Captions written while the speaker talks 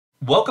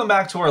Welcome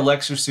back to our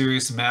lecture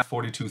series, Math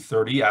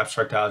 4230,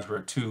 Abstract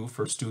Algebra 2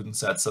 for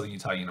students at Southern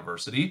Utah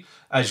University.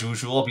 As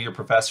usual, I'll be your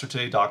professor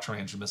today, Dr.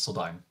 Andrew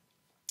Missildine.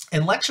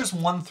 In lectures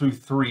 1 through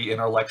 3 in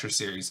our lecture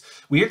series,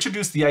 we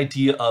introduced the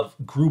idea of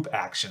group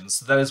actions.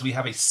 So that is, we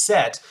have a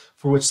set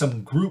for which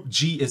some group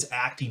G is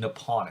acting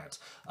upon it.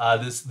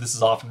 This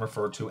is often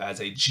referred to as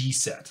a G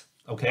set.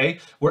 Okay,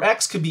 where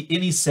X could be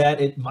any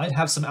set. It might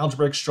have some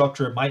algebraic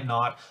structure, it might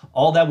not.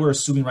 All that we're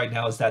assuming right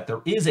now is that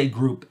there is a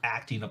group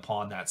acting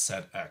upon that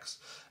set X.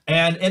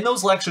 And in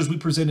those lectures, we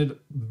presented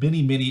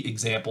many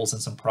examples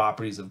and some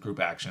properties of group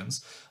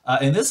actions.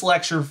 In this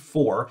lecture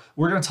 4,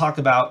 we're going to talk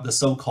about the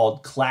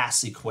so-called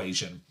class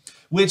equation,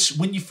 which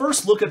when you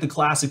first look at the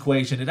class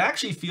equation, it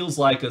actually feels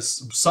like a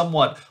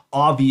somewhat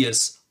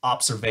obvious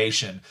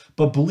observation.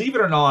 But believe it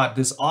or not,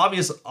 this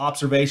obvious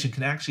observation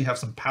can actually have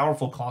some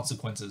powerful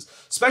consequences,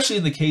 especially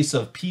in the case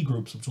of P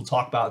groups, which we'll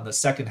talk about in the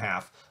second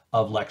half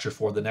of lecture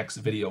 4, the next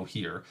video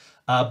here.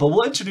 But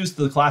we'll introduce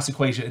the class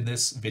equation in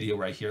this video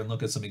right here and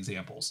look at some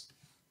examples.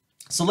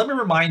 So let me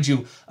remind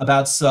you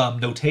about some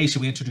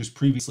notation we introduced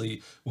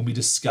previously when we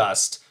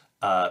discussed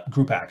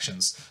group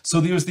actions. So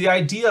there's the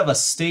idea of a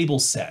stable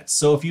set.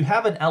 So if you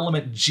have an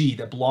element G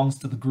that belongs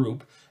to the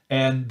group,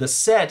 and the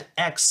set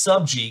X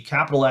sub G,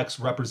 capital X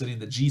representing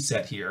the G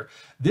set here,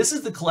 this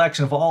is the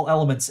collection of all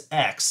elements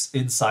X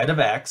inside of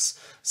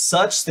X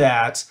such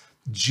that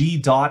G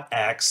dot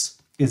X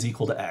is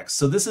equal to X.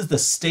 So this is the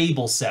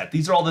stable set.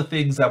 These are all the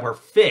things that were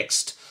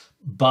fixed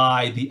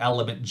by the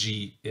element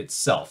G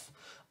itself.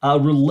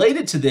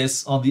 Related to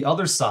this, on the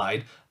other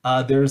side,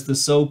 there's the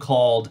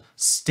so-called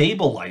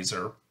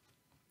stabilizer.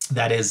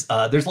 That is,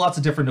 there's lots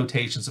of different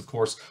notations, of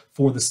course,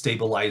 for the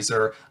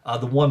stabilizer.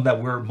 The one that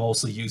we're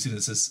mostly using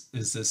is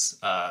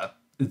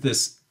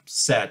this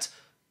set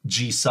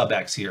G sub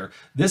X here.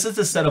 This is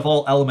the set of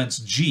all elements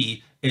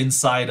G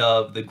inside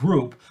of the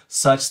group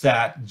such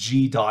that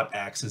G dot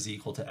X is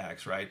equal to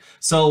X, right?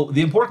 So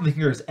the important thing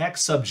here is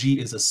X sub G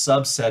is a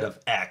subset of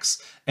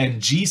X,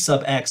 and G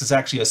sub X is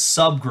actually a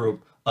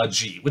subgroup of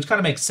G, which kind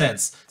of makes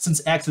sense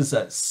since X is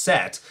a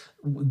set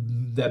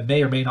that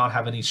may or may not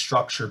have any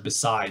structure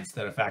besides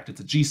that, in fact,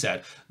 it's a G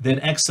set, then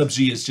X sub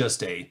G is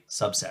just a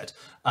subset.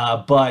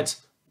 But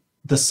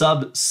the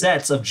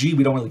subsets of G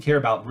we don't really care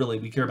about,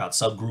 we care about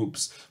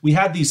subgroups. We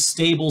had these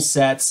stable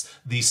sets,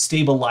 these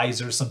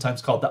stabilizers,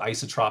 sometimes called the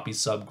isotropy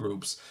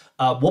subgroups.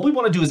 What we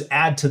want to do is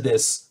add to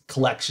this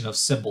collection of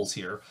symbols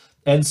here.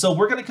 And so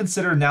we're going to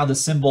consider now the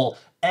symbol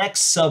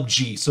X sub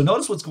G. So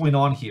notice what's going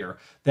on here,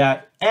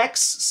 that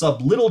X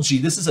sub little g,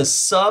 this is a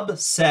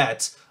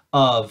subset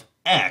of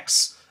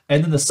X,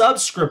 and then the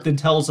subscript then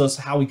tells us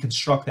how we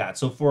construct that.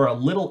 So for a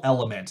little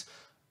element,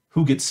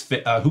 who gets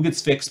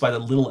fixed by the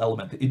little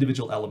element, the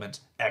individual element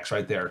X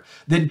right there.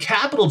 Then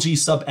capital G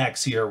sub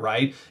X here,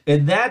 right?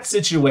 In that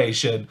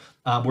situation,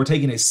 we're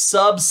taking a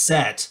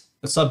subset,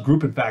 a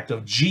subgroup, in fact,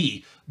 of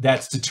G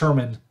that's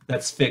determined,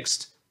 that's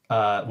fixed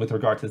with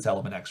regard to this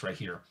element X right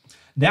here.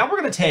 Now we're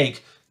going to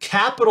take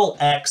capital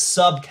X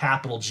sub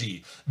capital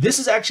G. This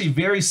is actually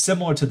very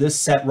similar to this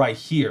set right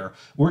here.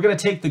 We're going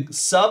to take the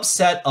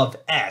subset of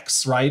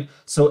X, right?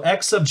 So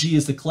X sub G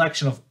is the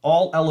collection of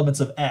all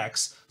elements of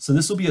X. So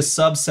this will be a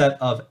subset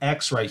of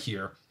X right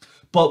here.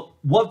 But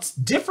what's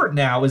different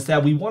now is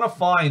that we want to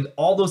find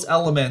all those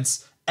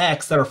elements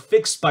X that are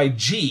fixed by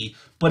G,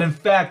 but in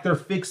fact, they're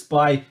fixed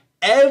by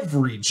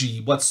every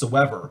G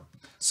whatsoever.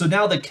 So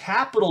now the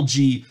capital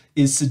G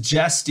is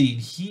suggesting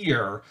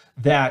here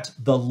that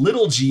the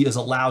little g is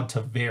allowed to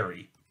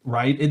vary,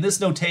 right? In this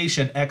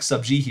notation, X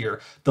sub G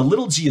here, the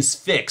little g is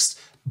fixed,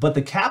 but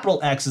the capital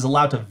X is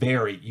allowed to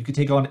vary. You can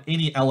take on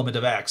any element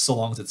of X so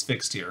long as it's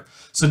fixed here.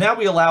 So now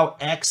we allow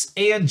X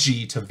and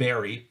G to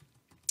vary.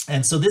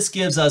 And so this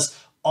gives us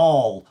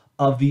all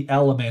of the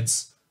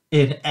elements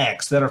in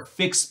X that are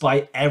fixed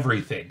by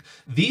everything.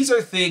 These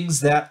are things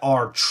that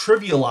are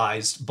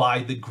trivialized by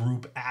the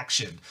group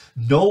action.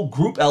 No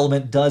group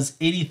element does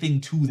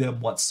anything to them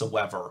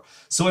whatsoever.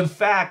 So in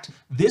fact,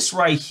 this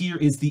right here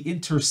is the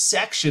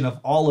intersection of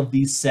all of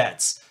these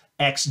sets,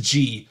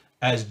 XG,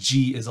 as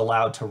G is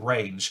allowed to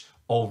range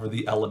over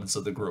the elements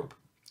of the group.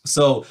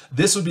 So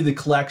this would be the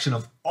collection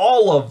of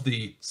all of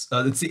the,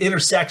 it's the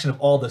intersection of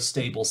all the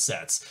stable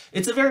sets.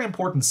 It's a very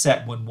important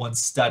set when one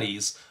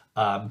studies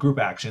group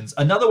actions.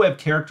 Another way of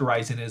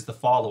characterizing it is the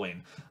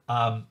following.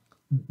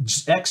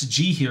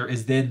 XG here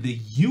is then the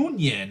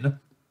union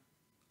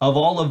of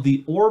all of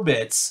the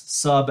orbits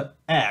sub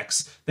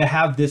X that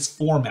have this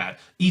format.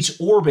 Each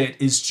orbit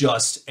is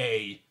just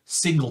a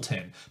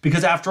singleton,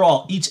 because after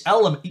all, each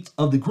element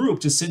of the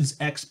group just sends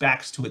X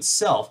back to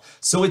itself,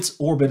 so its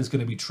orbit is going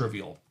to be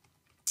trivial.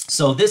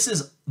 So this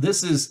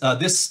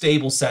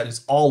stable set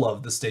is all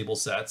of the stable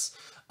sets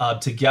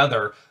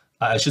together.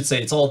 I should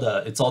say it's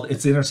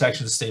the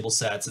intersection of stable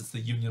sets. It's the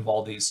union of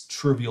all these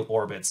trivial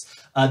orbits.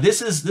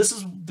 This is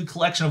the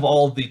collection of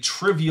all the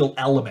trivial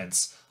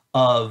elements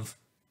of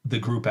the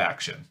group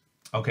action,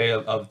 okay,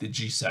 of the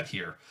G set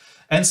here.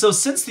 And so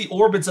since the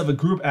orbits of a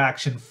group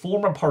action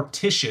form a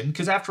partition,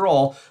 because after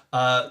all,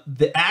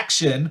 the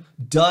action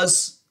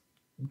does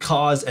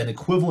cause an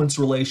equivalence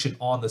relation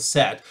on the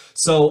set.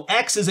 So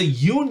X is a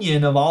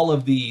union of all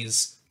of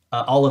these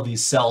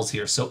cells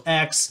here. So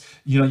X,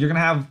 you're going to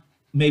have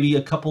maybe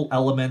a couple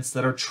elements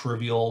that are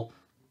trivial.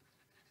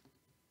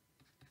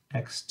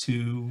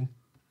 X2,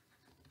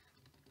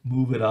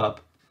 move it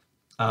up,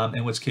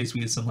 in which case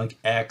we have some like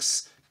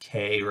X,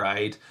 K,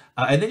 right?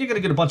 And then you're going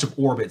to get a bunch of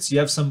orbits. You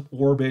have some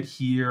orbit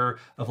here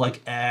of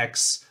like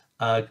X,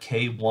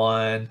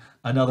 K1,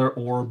 another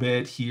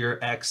orbit here,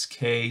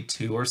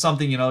 XK2 or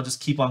something, just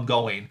keep on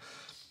going.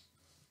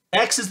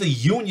 X is the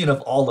union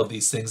of all of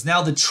these things.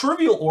 Now the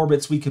trivial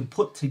orbits we can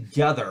put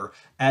together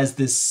as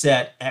this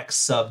set X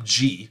sub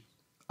G,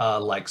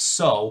 like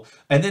so.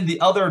 And then the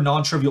other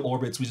non-trivial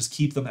orbits, we just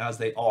keep them as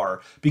they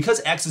are.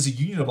 Because X is a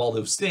union of all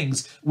those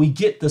things, we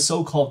get the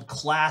so-called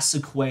class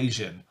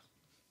equation,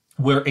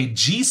 where a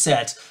G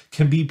set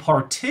can be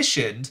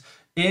partitioned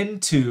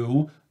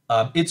into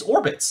its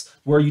orbits,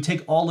 where you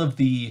take all of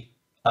the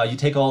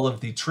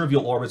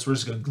trivial orbits. We're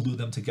just going to glue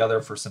them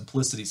together for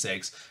simplicity's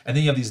sakes, and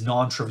then you have these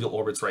non-trivial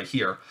orbits right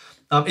here.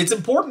 It's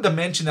important to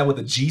mention that with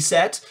a G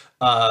set,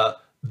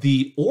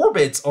 the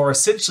orbits are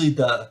essentially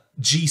the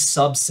G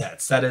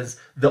subsets. That is,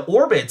 the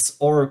orbits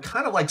are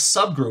kind of like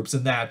subgroups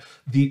in that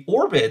the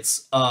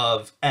orbits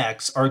of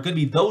X are going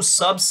to be those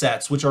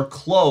subsets which are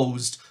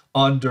closed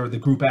under the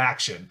group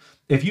action.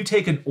 If you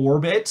take an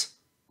orbit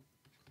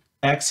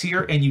X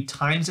here and you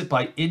times it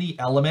by any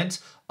element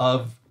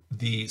of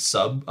the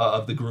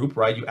of the group,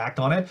 right? You act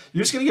on it,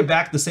 you're just going to get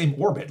back the same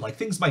orbit. Like,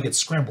 things might get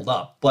scrambled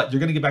up, but you're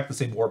going to get back the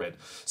same orbit.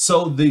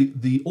 So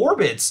the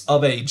orbits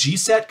of a G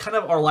set kind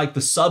of are like the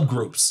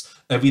subgroups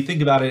if we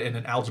think about it in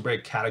an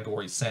algebraic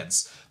category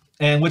sense.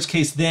 In which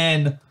case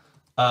then,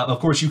 of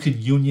course, you can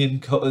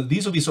union,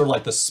 these would be sort of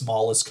like the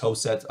smallest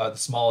cosets, the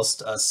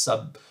smallest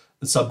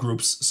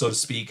subgroups, so to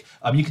speak.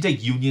 You can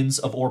take unions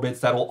of orbits.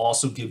 That will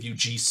also give you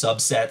G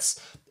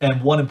subsets.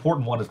 And one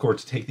important one, of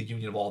course, to take the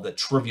union of all the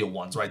trivial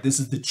ones, right? This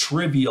is the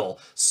trivial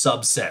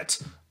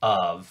subset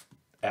of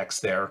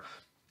X there.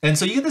 And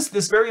so you get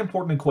this very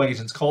important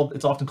equation.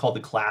 It's often called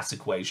the class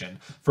equation,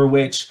 for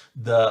which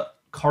the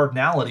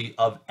cardinality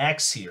of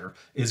X here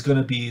is going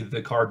to be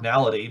the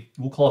cardinality,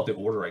 we'll call it the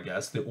order, I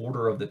guess, the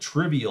order of the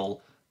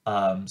trivial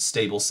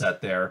stable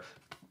set there,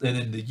 and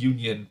then the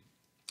union,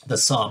 the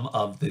sum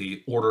of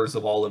the orders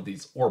of all of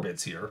these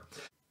orbits here.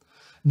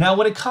 Now,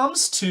 when it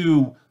comes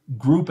to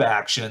group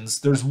actions,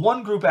 there's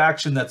one group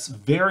action that's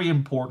very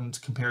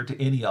important compared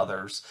to any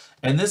others,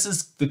 and this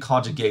is the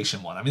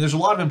conjugation one. I mean, there's a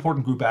lot of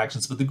important group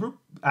actions, but the group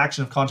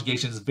action of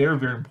conjugation is very,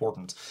 very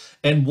important.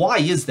 And why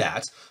is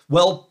that?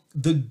 Well,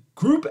 the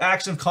group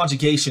action of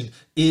conjugation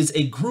is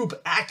a group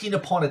acting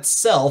upon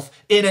itself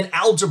in an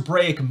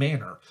algebraic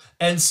manner.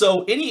 And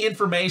so any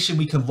information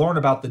we can learn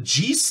about the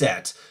G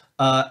set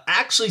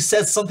actually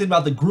says something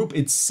about the group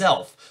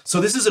itself. So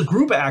this is a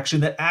group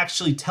action that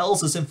actually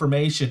tells us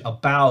information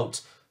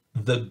about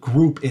the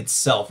group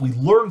itself. We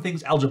learn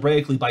things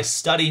algebraically by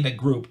studying a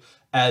group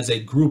as a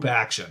group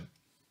action.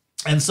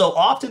 And so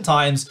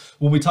oftentimes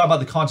when we talk about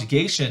the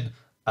conjugation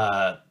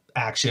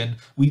action,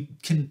 we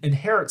can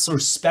inherit sort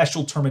of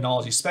special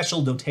terminology,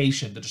 special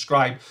notation to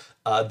describe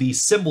the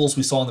symbols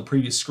we saw on the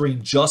previous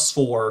screen just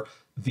for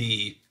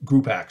the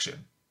group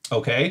action.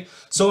 Okay,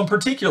 so in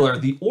particular,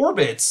 the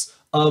orbits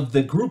of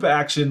the group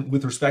action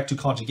with respect to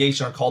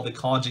conjugation are called the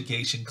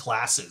conjugation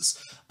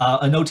classes.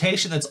 A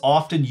notation that's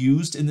often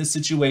used in this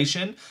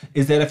situation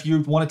is that if you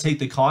want to take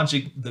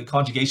the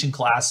conjugation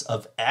class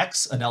of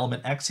X, an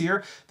element X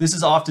here, this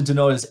is often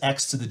denoted as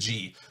X to the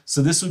G.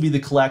 So this would be the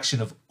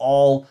collection of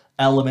all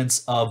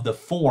elements of the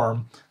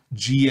form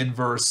G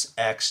inverse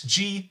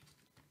XG,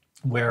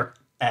 where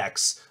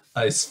X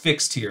is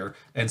fixed here,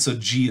 and so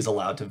G is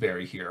allowed to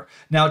vary here.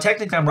 Now,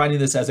 technically, I'm writing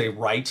this as a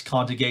right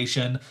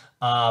conjugation.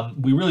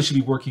 We really should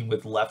be working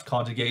with left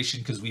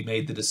conjugation because we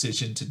made the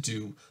decision to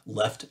do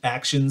left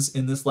actions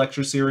in this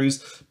lecture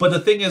series. But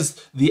the thing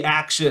is, the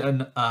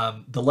action,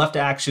 the left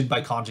action by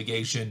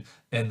conjugation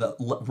and the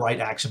right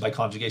action by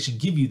conjugation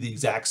give you the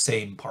exact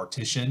same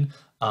partition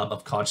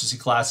of conjugacy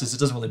classes. It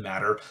doesn't really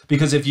matter,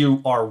 because if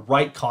you are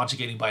right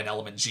conjugating by an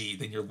element G,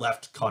 then you're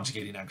left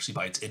conjugating actually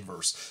by its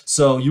inverse.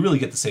 So you really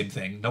get the same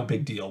thing. No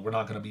big deal. We're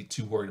not going to be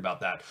too worried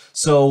about that.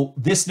 So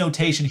this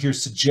notation here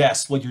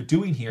suggests what you're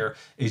doing here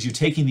is you're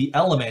taking the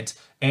element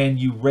and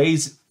you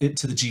raise it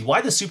to the G. Why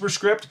the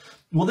superscript?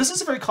 Well, this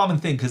is a very common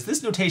thing because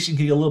this notation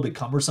can get a little bit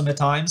cumbersome at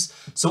times.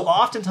 So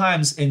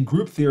oftentimes in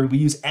group theory, we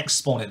use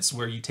exponents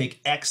where you take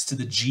X to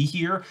the G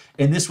here,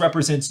 and this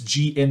represents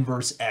G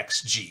inverse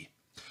XG.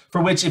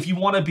 For which, if you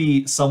want to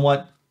be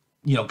somewhat,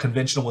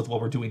 conventional with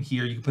what we're doing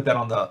here, you can put that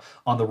on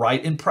the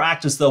right. In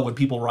practice, though, when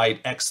people write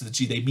X to the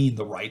G, they mean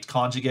the right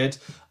conjugate.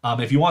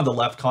 If you want the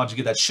left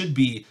conjugate, that should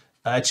be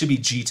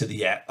G to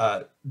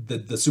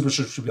the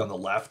superscript should be on the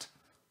left.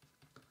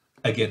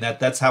 Again,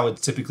 that's how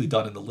it's typically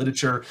done in the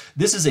literature.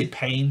 This is a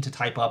pain to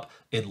type up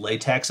in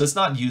LaTeX, so it's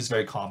not used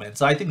very common.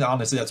 So I think that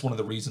honestly that's one of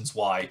the reasons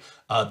why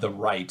the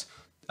right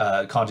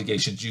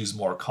conjugations used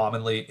more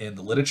commonly in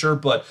the literature.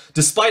 But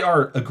despite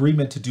our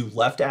agreement to do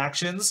left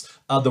actions,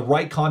 the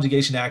right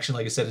conjugation action,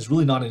 like I said, is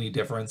really not any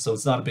different, so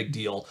it's not a big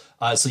deal.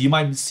 So you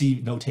might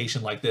see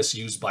notation like this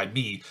used by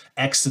me,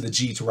 x to the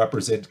g, to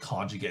represent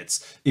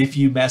conjugates. If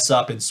you mess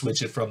up and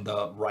switch it from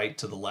the right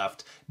to the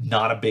left,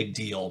 not a big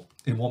deal.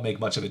 It won't make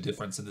much of a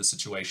difference in this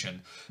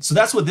situation. So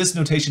that's what this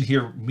notation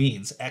here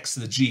means, x to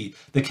the g.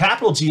 The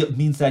capital G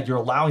means that you're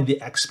allowing the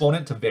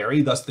exponent to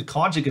vary, thus the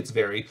conjugates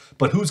vary,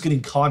 but who's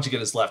getting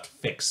conjugate is left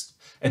fixed.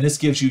 And this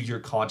gives you your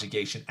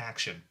conjugation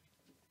action.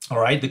 All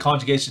right, the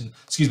conjugation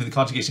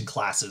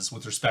classes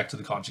with respect to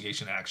the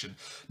conjugation action.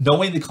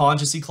 Knowing the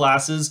conjugacy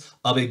classes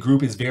of a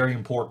group is very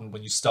important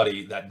when you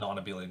study that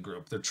non-abelian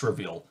group. They're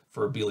trivial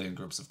for abelian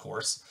groups, of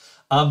course.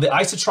 The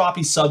isotropy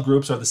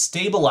subgroups, or the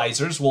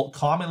stabilizers, will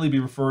commonly be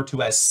referred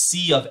to as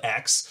C of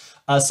X.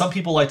 Some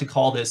people like to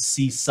call this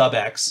C sub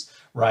X,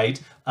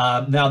 right?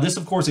 Now, this,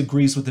 of course,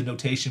 agrees with the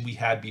notation we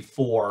had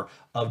before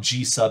of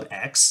G sub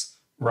X,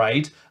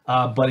 right?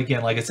 But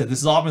again, like I said, this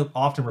is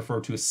often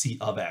referred to as C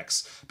of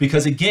X,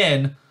 because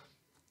again,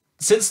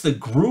 since the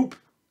group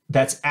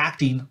that's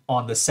acting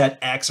on the set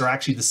X are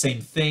actually the same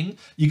thing,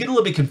 you get a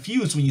little bit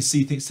confused when you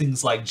see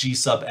things like G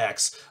sub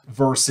X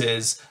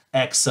versus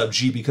X sub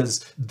G,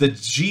 because the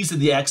G's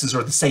and the X's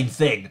are the same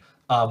thing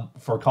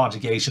for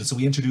conjugation. So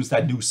we introduced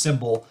that new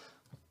symbol.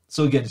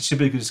 So again, it's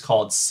typically just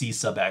called C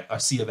sub X, or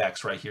C of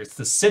X right here. It's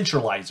the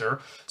centralizer.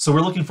 So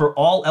we're looking for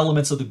all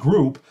elements of the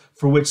group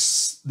for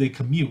which they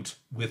commute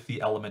with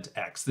the element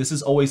X. This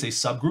is always a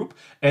subgroup,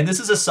 and this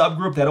is a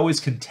subgroup that always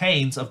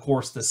contains, of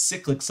course, the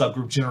cyclic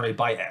subgroup generated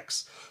by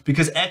X,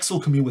 because X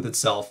will commute with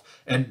itself,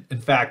 and in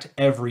fact,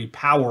 every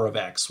power of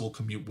X will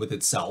commute with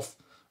itself,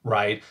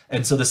 right?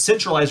 And so the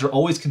centralizer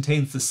always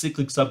contains the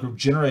cyclic subgroup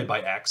generated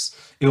by X.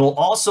 It will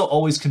also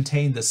always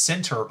contain the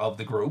center of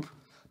the group,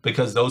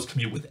 because those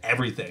commute with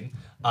everything.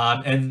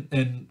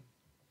 And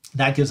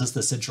that gives us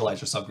the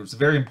centralizer subgroup. It's a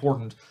very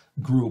important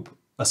group,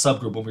 a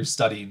subgroup, when we're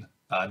studying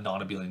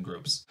non-abelian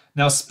groups.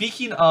 Now,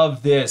 speaking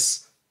of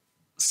this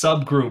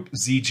subgroup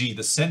ZG,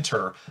 the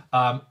center,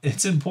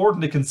 it's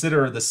important to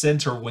consider the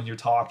center when you're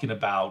talking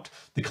about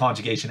the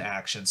conjugation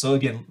action. So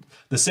again,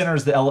 the center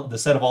is the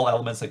set of all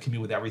elements that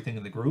commute with everything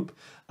in the group.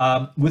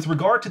 With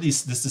regard to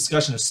this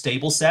discussion of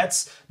stable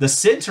sets, the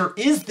center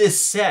is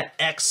this set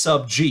X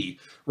sub G,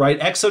 right?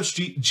 X sub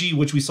G,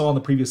 which we saw on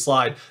the previous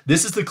slide.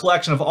 This is the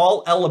collection of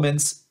all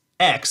elements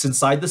X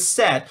inside the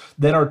set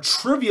that are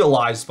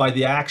trivialized by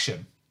the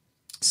action.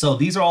 So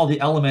these are all the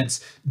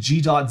elements G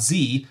dot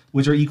Z,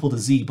 which are equal to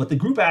Z, but the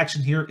group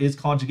action here is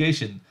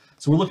conjugation.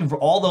 So we're looking for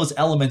all those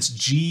elements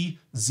G,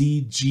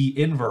 Z, G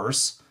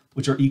inverse,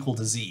 which are equal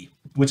to Z,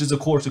 which is of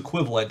course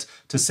equivalent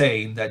to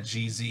saying that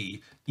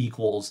GZ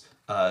equals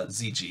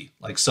ZG,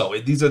 like so.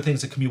 These are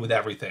things that commute with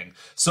everything.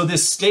 So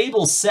this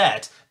stable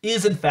set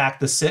is in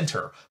fact the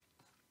center.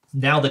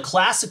 Now, the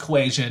class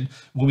equation,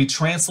 when we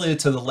translate it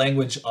to the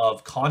language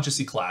of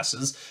conjugacy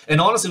classes,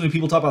 and honestly, when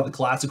people talk about the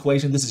class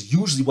equation, this is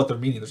usually what they're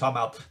meaning. They're talking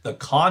about the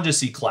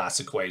conjugacy class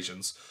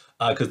equations,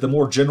 because the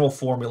more general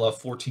formula,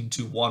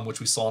 1421,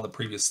 which we saw on the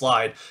previous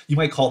slide, you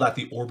might call that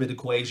the orbit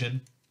equation,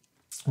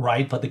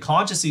 right? But the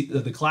conjugacy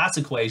class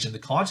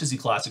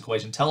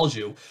equation tells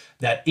you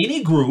that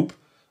any group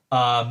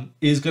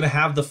is going to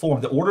have the form,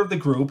 the order of the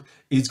group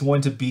is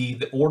going to be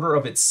the order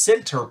of its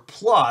center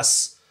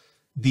plus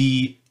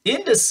the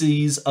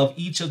indices of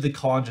each of the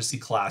conjugacy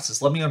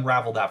classes. Let me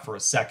unravel that for a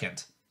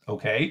second,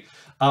 okay?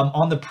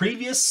 On the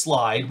previous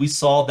slide, we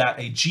saw that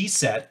a G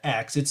set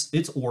X,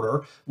 its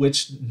order,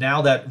 which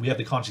now that we have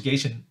the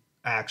conjugation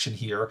action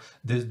here,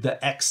 the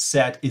X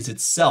set is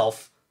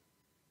itself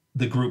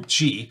the group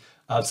G.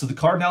 So the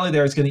cardinality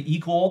there is going to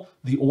equal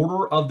the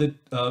order of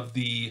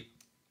the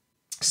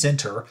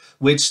center,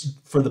 which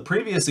for the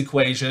previous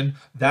equation,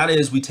 that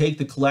is, we take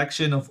the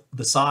collection of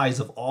the size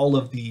of all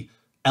of the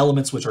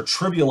elements which are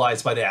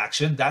trivialized by the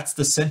action. That's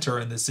the center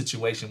in this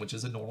situation, which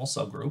is a normal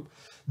subgroup.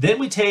 Then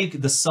we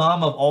take the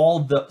sum of all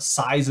the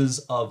sizes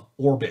of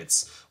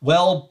orbits.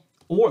 Well,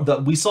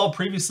 we saw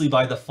previously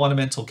by the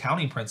fundamental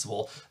counting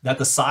principle that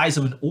the size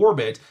of an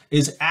orbit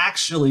is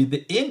actually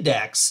the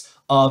index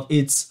of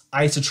its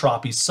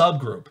isotropy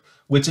subgroup,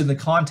 which in the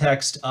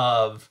context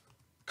of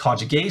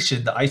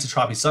conjugation, the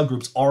isotropy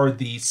subgroups are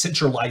the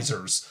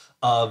centralizers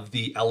of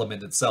the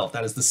element itself.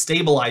 That is, the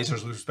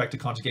stabilizers with respect to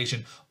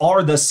conjugation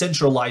are the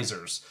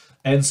centralizers.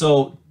 And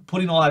so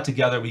putting all that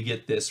together, we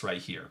get this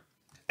right here.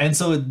 And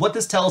so what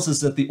this tells us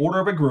is that the order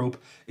of a group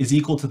is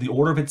equal to the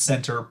order of its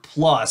center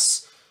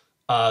plus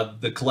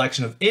the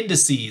collection of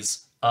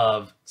indices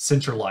of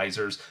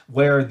centralizers,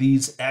 where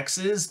these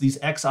x's, these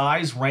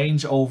xi's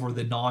range over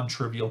the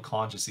non-trivial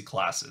conjugacy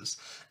classes.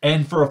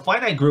 And for a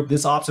finite group,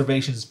 this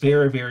observation is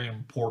very, very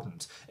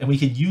important. And we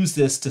can use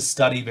this to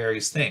study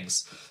various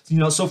things.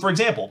 So for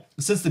example,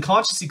 since the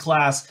conjugacy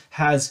class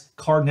has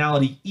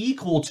cardinality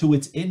equal to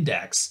its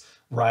index,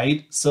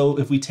 right? So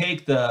if we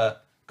take the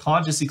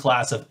conjugacy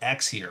class of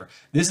X here,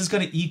 this is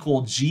going to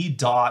equal G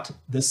dot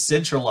the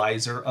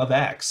centralizer of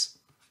X.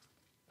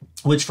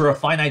 which for a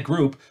finite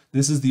group,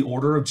 this is the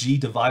order of G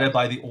divided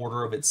by the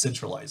order of its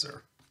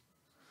centralizer.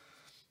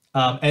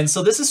 And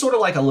so this is sort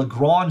of like a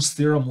Lagrange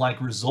theorem-like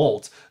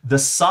result. The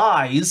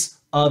size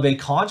of a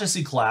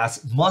conjugacy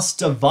class must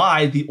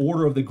divide the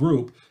order of the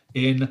group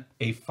in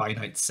a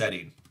finite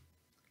setting.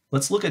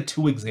 Let's look at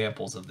two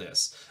examples of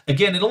this.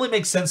 Again, it only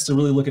makes sense to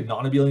really look at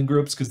non-abelian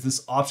groups because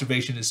this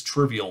observation is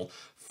trivial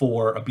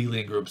for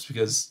abelian groups,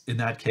 because in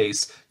that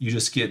case, you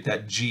just get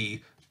that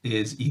G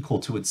is equal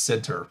to its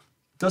center.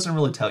 Doesn't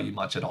really tell you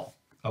much at all,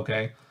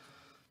 okay?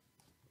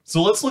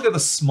 So let's look at the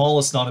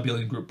smallest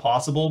non-abelian group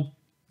possible.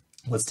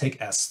 Let's take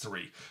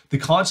S3. The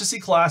conjugacy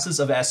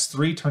classes of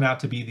S3 turn out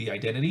to be the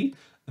identity,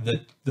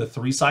 the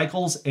 3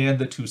 cycles, and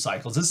the 2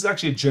 cycles. This is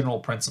actually a general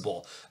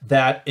principle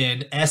that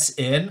in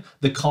Sn,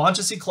 the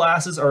conjugacy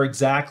classes are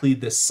exactly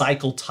the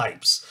cycle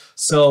types.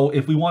 So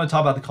if we want to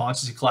talk about the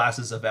conjugacy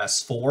classes of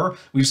S4,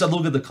 we just have to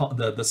look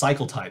at the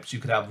cycle types. You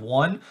could have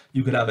 1,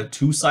 you could have a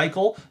 2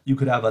 cycle, you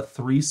could have a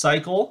 3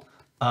 cycle,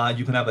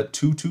 you can have a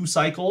 2-2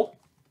 cycle,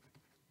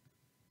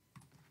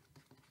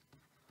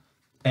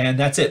 and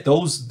that's it.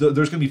 There's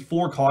going to be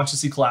 4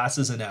 conjugacy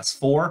classes in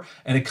S4,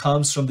 and it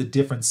comes from the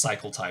different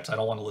cycle types. I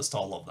don't want to list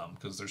all of them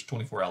because there's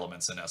 24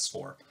 elements in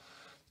S4.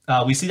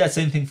 We see that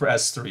same thing for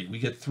S3. We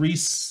get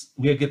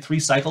three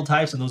cycle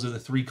types, and those are the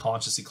 3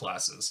 conjugacy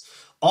classes.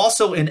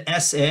 Also in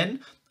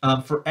Sn,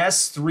 for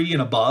S3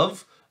 and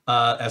above,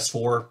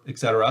 S4,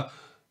 etc.,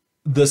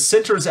 the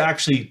center is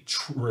actually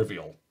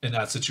trivial in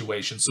that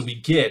situation. So we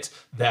get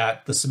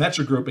that the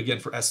symmetric group, again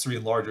for S3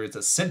 and larger, it's a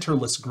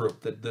centerless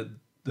group.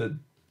 The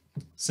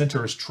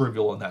center is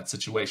trivial in that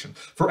situation.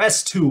 For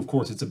S2, of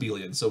course, it's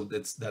abelian, so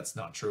that's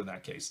not true in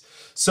that case.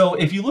 So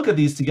if you look at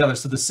these together,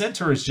 so the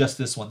center is just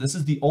this one. This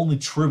is the only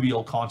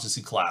trivial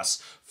conjugacy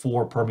class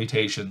for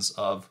permutations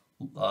of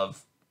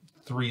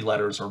 3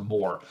 letters or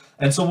more.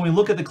 And so when we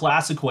look at the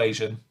class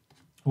equation,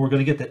 we're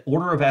going to get the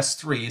order of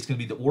S3 is going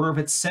to be the order of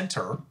its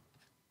center.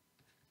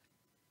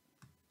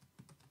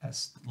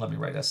 Let me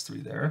write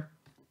S3 there.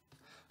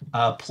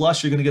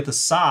 Plus, you're going to get the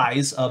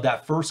size of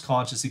that first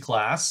conjugacy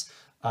class,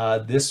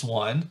 this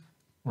one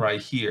right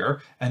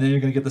here, and then you're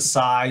going to get the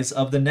size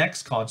of the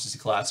next conjugacy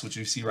class, which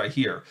you see right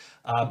here.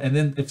 And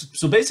then,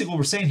 so basically what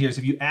we're saying here is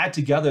if you add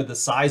together the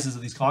sizes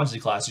of these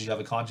conjugate classes, you have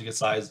a conjugate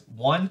size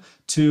 1,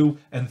 2,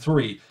 and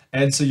 3.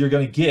 And so you're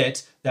going to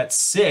get that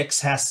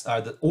 6 has,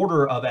 the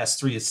order of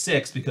S3 is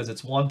 6 because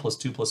it's 1 plus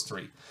 2 plus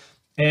 3.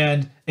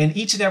 And in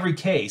each and every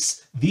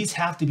case, these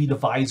have to be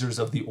divisors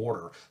of the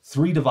order.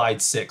 3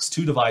 divides 6,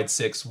 2 divides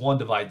 6, 1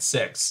 divides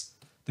 6.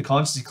 The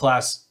conjugacy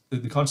class,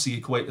 the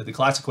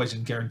class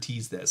equation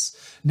guarantees this.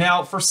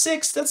 Now, for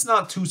 6, that's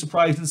not too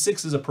surprising.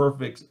 6 is a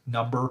perfect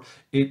number.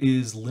 It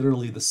is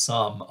literally the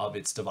sum of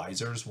its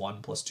divisors,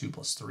 1 plus 2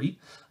 plus 3.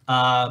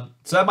 So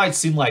that might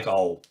seem like,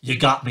 oh, you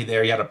got me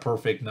there. You had a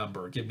perfect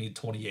number. Give me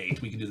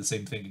 28. We can do the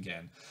same thing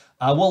again.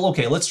 Well,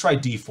 okay, let's try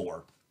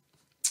D4.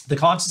 The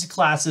conjugacy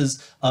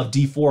classes of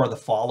D4 are the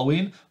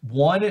following.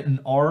 1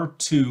 and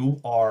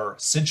R2 are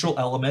central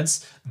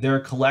elements.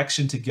 Their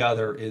collection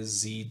together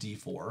is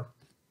ZD4.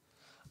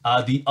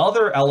 The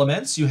other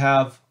elements, you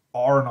have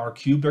R and R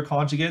cubed are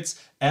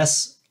conjugates,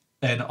 S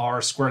and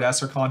R squared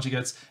S are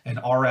conjugates, and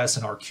RS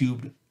and R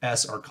cubed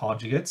S are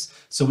conjugates.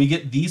 So we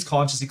get these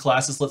conjugacy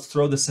classes. Let's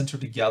throw the center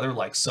together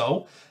like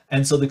so.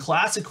 And so the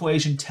class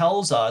equation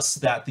tells us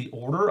that the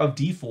order of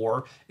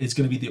D4 is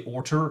going to be the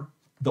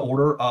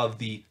order of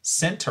the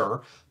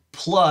center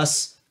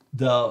plus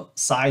the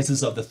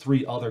sizes of the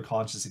 3 other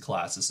conjugacy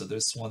classes. So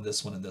this one,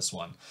 and this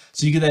one.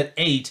 So you get that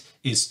 8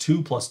 is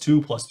 2 plus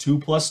 2 plus 2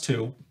 plus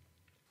 2,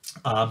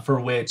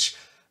 for which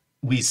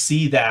we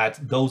see that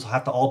those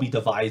have to all be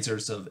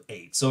divisors of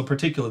 8. So in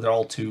particular, they're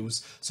all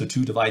 2s. So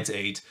 2 divides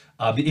 8.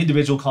 The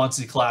individual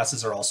conjugacy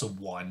classes are also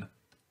 1.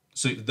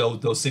 So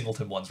those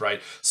singleton ones,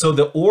 right? So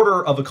the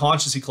order of a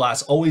conjugacy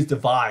class always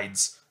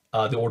divides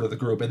the order of the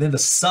group, and then the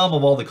sum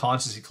of all the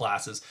conjugacy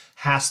classes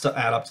has to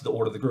add up to the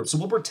order of the group. So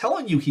what we're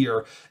telling you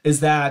here is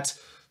that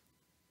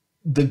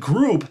the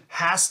group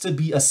has to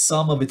be a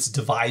sum of its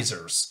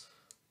divisors.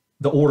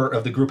 The order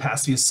of the group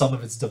has to be a sum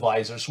of its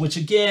divisors, which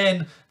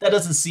again, that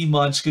doesn't seem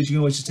much because you can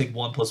always just take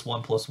 1 plus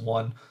 1 plus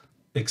 1,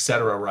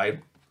 etc.,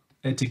 right?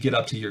 And to get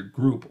up to your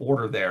group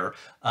order there,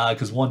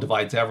 because 1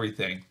 divides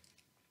everything.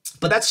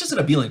 But that's just an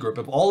abelian group.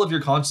 If all of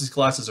your conjugacy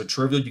classes are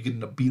trivial, you get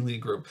an abelian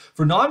group.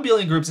 For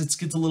non-abelian groups, it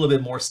gets a little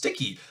bit more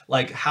sticky.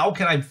 Like, how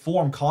can I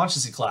form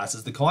conjugacy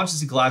classes? The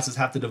conjugacy classes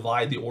have to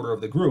divide the order of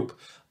the group,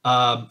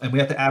 and we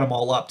have to add them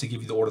all up to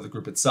give you the order of the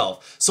group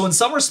itself. So in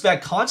some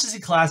respect,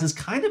 conjugacy classes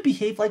kind of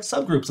behave like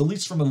subgroups, at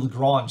least from a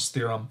Lagrange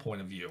theorem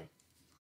point of view.